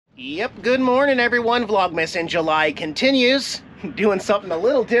Yep, good morning everyone. Vlogmas in July continues. Doing something a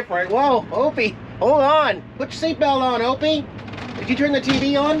little different. Whoa, Opie, hold on. Put your seatbelt on, Opie. Did you turn the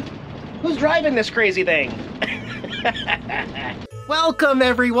TV on? Who's driving this crazy thing? Welcome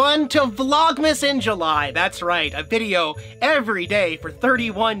everyone to Vlogmas in July. That's right, a video every day for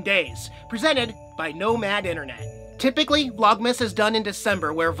 31 days. Presented by Nomad Internet. Typically, Vlogmas is done in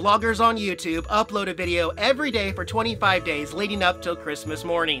December, where vloggers on YouTube upload a video every day for 25 days leading up till Christmas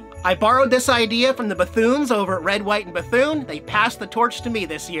morning. I borrowed this idea from the Bethunes over at Red, White, and Bethune. They passed the torch to me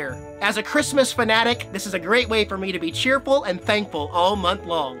this year. As a Christmas fanatic, this is a great way for me to be cheerful and thankful all month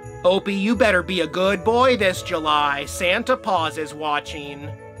long. Opie, you better be a good boy this July. Santa Paws is watching.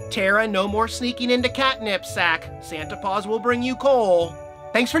 Tara, no more sneaking into catnip sack. Santa Paws will bring you coal.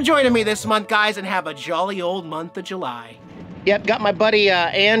 Thanks for joining me this month, guys, and have a jolly old month of July. Yep, got my buddy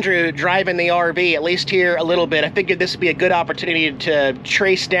Andrew driving the RV, at least here a little bit. I figured this would be a good opportunity to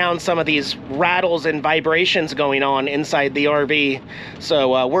trace down some of these rattles and vibrations going on inside the RV.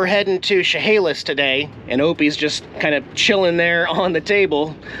 So we're heading to Chehalis today, and Opie's just kind of chilling there on the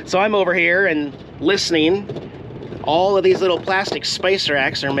table. So I'm over here and listening. All of these little plastic spice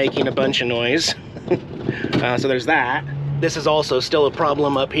racks are making a bunch of noise. So there's that. This is also still a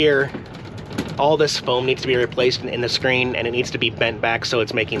problem up here. All this foam needs to be replaced in the screen, and it needs to be bent back so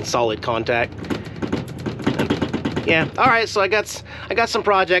it's making solid contact. And yeah, all right, so I got some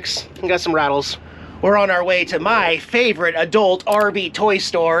projects, I got some rattles. We're on our way to my favorite adult RV toy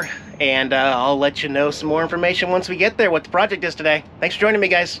store, and I'll let you know some more information once we get there, what the project is today. Thanks for joining me,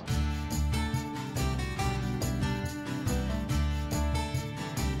 guys.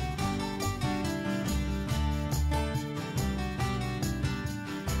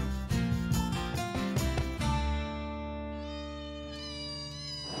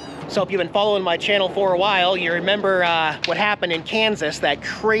 So if you've been following my channel for a while, you remember what happened in Kansas, that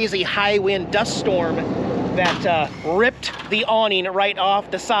crazy high wind dust storm that ripped the awning right off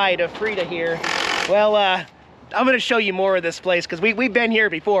the side of Frida here. Well, I'm gonna show you more of this place because we've been here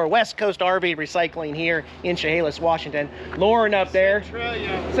before. West Coast RV Recycling here in Chehalis, Washington. Lauren up there.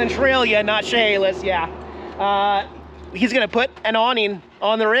 Centralia, not Chehalis, yeah. He's gonna put an awning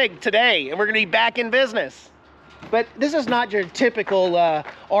on the rig today, and we're gonna be back in business. But this is not your typical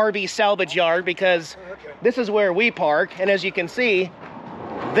RV salvage yard, because this is where we park, and as you can see,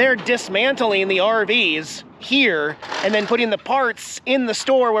 they're dismantling the RVs here and then putting the parts in the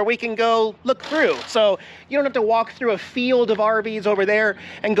store where we can go look through. So you don't have to walk through a field of RVs over there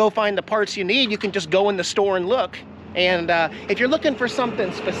and go find the parts you need. You can just go in the store and look. And if you're looking for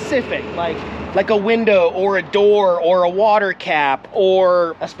something specific, like a window or a door or a water cap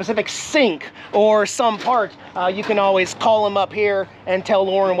or a specific sink or some part, you can always call them up here and tell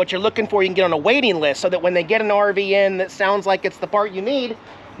Lauren what you're looking for. You can get on a waiting list so that when they get an RV in that sounds like it's the part you need,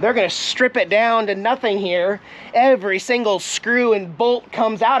 they're gonna strip it down to nothing here. Every single screw and bolt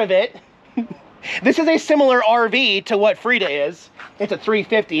comes out of it. This is a similar RV to what Frida is. It's a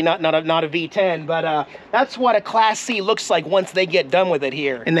 350, not a V10, but that's what a Class C looks like once they get done with it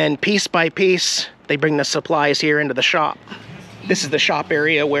here. And then piece by piece, they bring the supplies here into the shop. This is the shop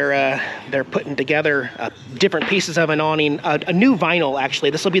area where they're putting together different pieces of an awning. A new vinyl, actually.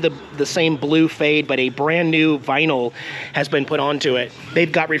 This will be the same blue fade, but a brand new vinyl has been put onto it.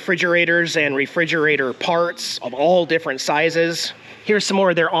 They've got refrigerators and refrigerator parts of all different sizes. Here's some more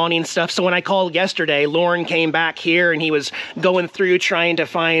of their awning stuff. So when I called yesterday, Lauren came back here and he was going through trying to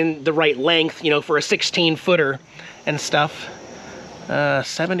find the right length, you know, for a 16-footer and stuff.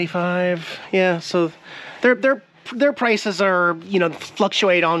 75, yeah, so their prices are, you know,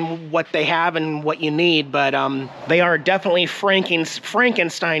 fluctuate on what they have and what you need, but they are definitely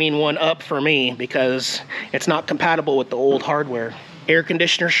Frankensteining one up for me because it's not compatible with the old hardware. Air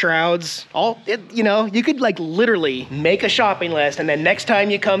conditioner shrouds, you know, you could like literally make a shopping list, and then next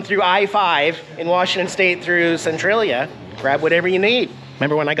time you come through I-5 in Washington State through Centralia, grab whatever you need.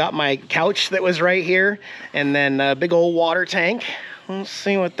 Remember when I got my couch that was right here, and then a big old water tank? Let's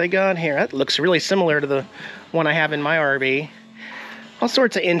see what they got here. That looks really similar to the one I have in my RV. All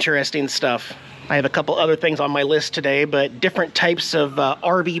sorts of interesting stuff. I have a couple other things on my list today, but different types of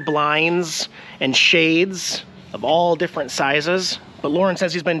RV blinds and shades of all different sizes. But Lauren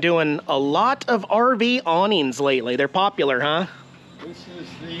says he's been doing a lot of RV awnings lately. They're popular, huh? This is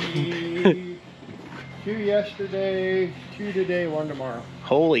the 2 yesterday, 2 today, 1 tomorrow.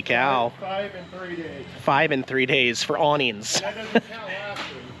 Holy cow. 5 in 3 days. 5 in 3 days for awnings. And that doesn't count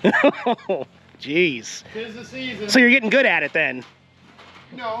lapses. Oh, jeez. 'Tis the season. So you're getting good at it then?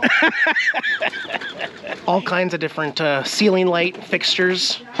 No. All kinds of different ceiling light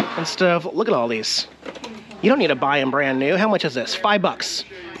fixtures and stuff. Look at all these. You don't need to buy them brand new. How much is this? $5.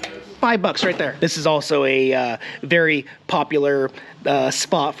 $5 right there. This is also a very popular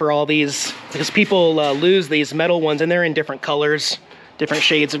spot for all these, because people lose these metal ones and they're in different colors, different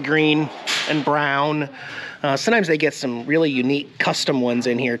shades of green and brown. Sometimes they get some really unique custom ones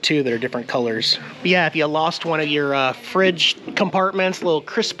in here too that are different colors. But yeah, if you lost one of your fridge compartments, little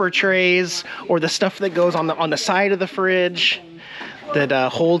crisper trays, or the stuff that goes on the side of the fridge that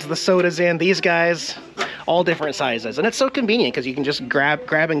holds the sodas in, these guys, all different sizes. And it's so convenient because you can just grab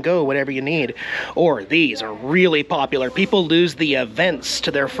and go whatever you need. Or these are really popular. People lose the vents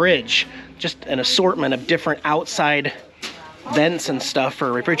to their fridge. Just an assortment of different outside vents and stuff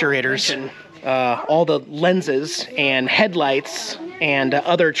for refrigerators. And all the lenses and headlights and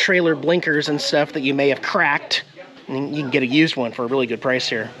other trailer blinkers and stuff that you may have cracked. And you can get a used one for a really good price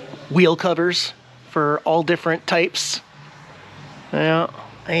here. Wheel covers for all different types. Yeah,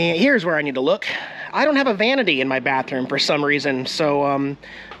 and here's where I need to look. I don't have a vanity in my bathroom for some reason, so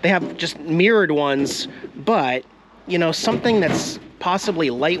they have just mirrored ones, but, you know, something that's possibly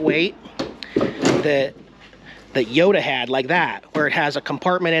lightweight that Yoda had, like that, where it has a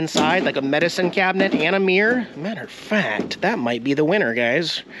compartment inside, like a medicine cabinet and a mirror. Matter of fact, that might be the winner,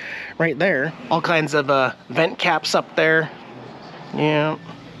 guys, right there. All kinds of vent caps up there. Yeah.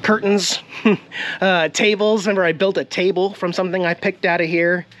 Curtains, tables. Remember, I built a table from something I picked out of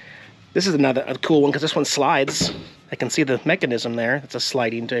here. This is a cool one because this one slides. I can see the mechanism there. It's a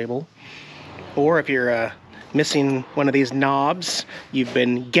sliding table. Or if you're missing one of these knobs, you've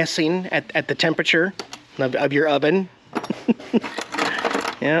been guessing at the temperature of your oven.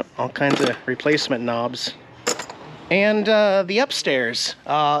 Yeah, all kinds of replacement knobs. And the upstairs,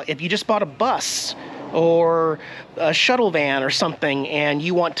 if you just bought a bus or a shuttle van or something and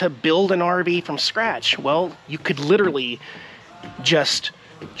you want to build an RV from scratch, well, you could literally just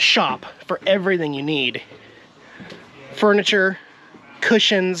shop for everything you need. Furniture,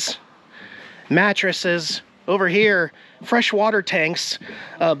 cushions, mattresses. Over here, fresh water tanks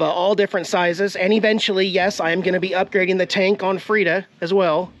of all different sizes. And eventually, yes, I am going to be upgrading the tank on Frida as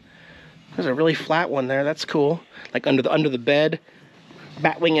well. There's a really flat one there. That's cool. Like under the bed.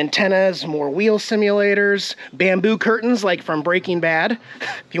 Batwing antennas, more wheel simulators, bamboo curtains like from Breaking Bad,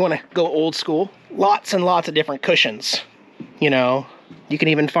 if you want to go old school. Lots and lots of different cushions. You know, you can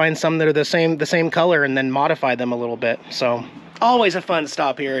even find some that are the same color and then modify them a little bit. So always a fun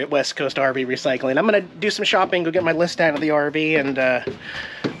stop here at West Coast RV Recycling. I'm gonna do some shopping, go get my list out of the RV, and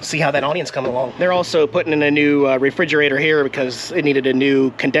see how that awning's coming along. They're also putting in a new refrigerator here because it needed a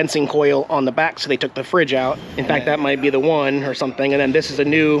new condensing coil on the back, so they took the fridge out. In fact, that might be the one or something, and then this is a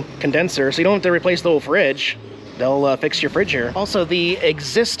new condenser, so you don't have to replace the whole fridge. They'll fix your fridge here. Also, the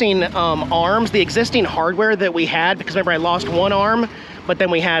existing arms, the existing hardware that we had, because remember I lost one arm, but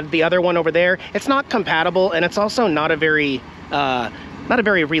then we had the other one over there, it's not compatible, and it's also not a very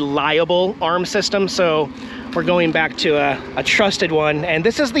reliable arm system, so we're going back to a trusted one, and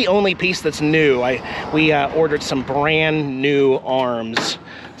this is the only piece that's new. We ordered some brand new arms,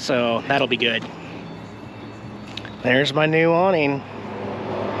 so that'll be good. There's my new awning.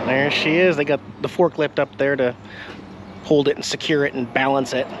 There she is. They got the forklift up there to hold it and secure it and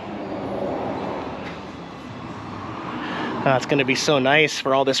balance it. It's gonna be so nice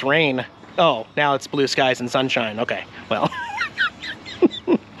for all this rain. Oh, now it's blue skies and sunshine. Okay, well.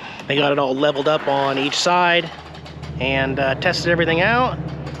 They got it all leveled up on each side and tested everything out.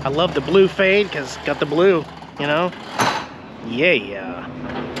 I love the blue fade because it's got the blue, you know? Yeah.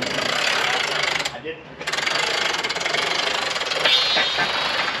 I didn't.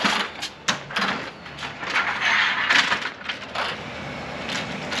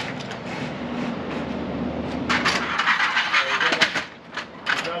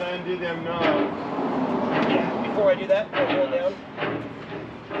 You gotta undo them knobs. Yeah, before I do that, I'll hold down.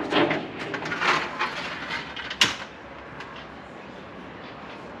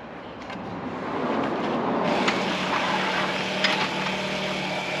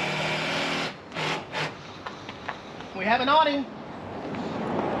 We have an awning.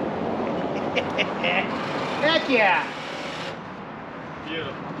 Heck yeah.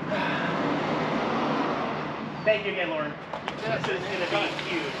 Beautiful. Thank you again, Lauren. This is going to be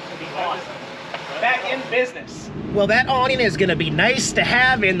huge. It's going to be awesome. Back in business. Well, that awning is going to be nice to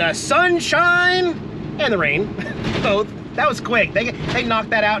have in the sunshine and the rain. Both. That was quick. They knocked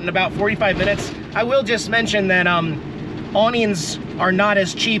that out in about 45 minutes. I will just mention that awnings are not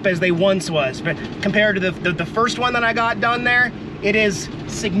as cheap as they once was, but compared to the first one that I got done there, it is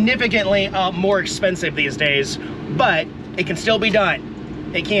significantly more expensive these days, but it can still be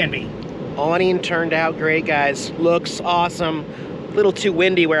done. It can be. Awning turned out great, guys. Looks awesome. A little too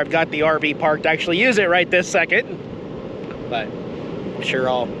windy where I've got the RV parked to actually use it right this second, but I'm sure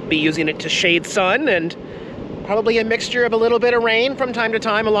I'll be using it to shade sun and probably a mixture of a little bit of rain from time to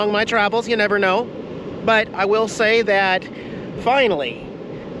time along my travels. You never know. But I will say that finally,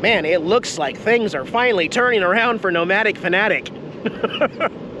 man, it looks like things are finally turning around for Nomadic Fanatic.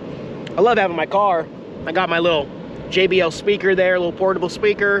 I love having my car. I got my little JBL speaker there, a little portable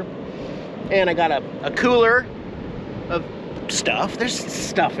speaker. And I got a cooler of stuff. There's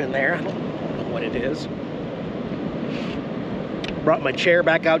stuff in there. I don't know what it is. Brought my chair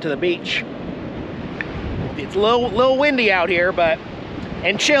back out to the beach. It's a little windy out here,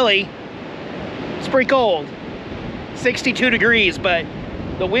 and chilly. It's pretty cold. 62 degrees, but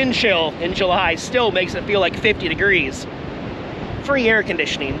the wind chill in July still makes it feel like 50 degrees. Free air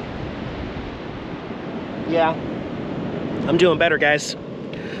conditioning. Yeah, I'm doing better, guys.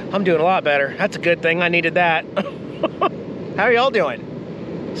 I'm doing a lot better. That's a good thing. I needed that. How are y'all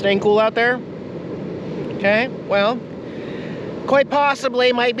doing? Staying cool out there? Okay, well, quite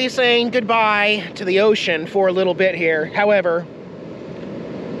possibly might be saying goodbye to the ocean for a little bit here. However,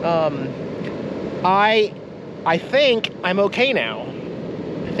 I think I'm okay now.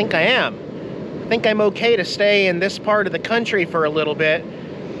 I think I am. I think I'm okay to stay in this part of the country for a little bit.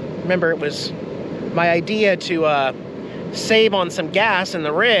 Remember, it was my idea to save on some gas in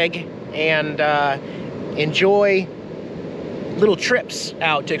the rig and enjoy little trips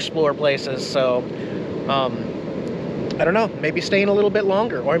out to explore places. So, I don't know, maybe staying a little bit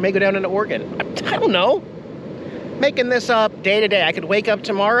longer, or I may go down into Oregon. I don't know. Making this up day to day. I could wake up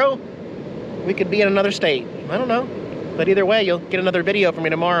tomorrow, we could be in another state. I don't know. But either way, you'll get another video from me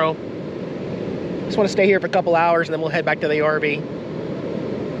tomorrow. Just want to stay here for a couple hours and then we'll head back to the RV.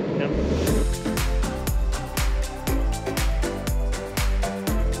 Yeah.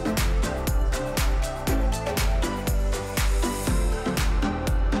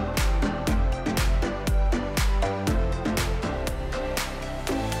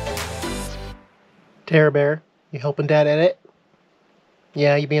 Terror Bear, you helping Dad edit?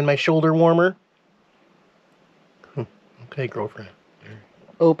 Yeah, you being my shoulder warmer? Okay, girlfriend.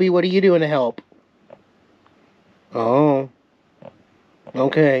 Opie, what are you doing to help? Oh.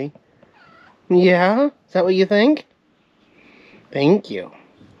 Okay. Yeah? Is that what you think? Thank you.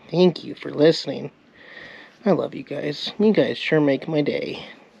 Thank you for listening. I love you guys. You guys sure make my day.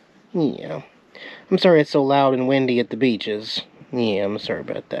 Yeah. I'm sorry it's so loud and windy at the beaches. Yeah, I'm sorry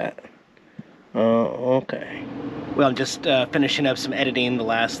about that. Oh, okay. Well, I'm just finishing up some editing, the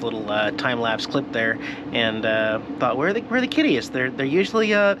last little time-lapse clip there, and thought, where are the kitties? They're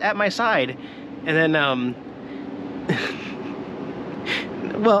usually at my side. And then,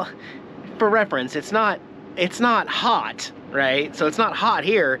 well, for reference, it's not hot, right? So it's not hot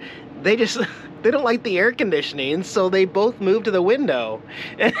here. They just, they don't like the air conditioning, so they both move to the window.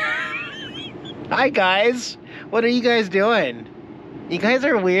 Hi, guys. What are you guys doing? You guys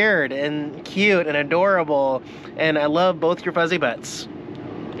are weird and cute and adorable, and I love both your fuzzy butts.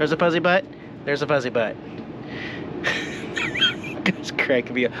 There's a fuzzy butt. There's a fuzzy butt. It's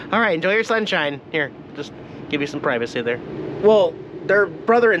cracking me up. All right, enjoy your sunshine. Here, just give you some privacy there. Well, they're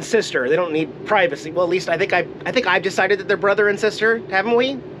brother and sister. They don't need privacy. Well, at least I think I've decided that they're brother and sister, haven't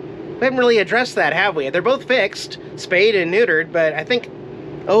we? We haven't really addressed that, have we? They're both fixed, spayed and neutered, but I think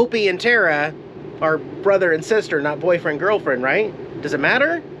Opie and Tara are brother and sister, not boyfriend girlfriend, right? Does it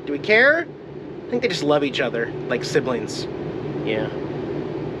matter? Do we care? I think they just love each other, like siblings. Yeah.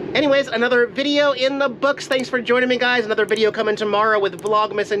 Anyways, another video in the books. Thanks for joining me, guys. Another video coming tomorrow with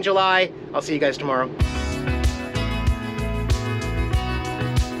Vlogmas in July. I'll see you guys tomorrow.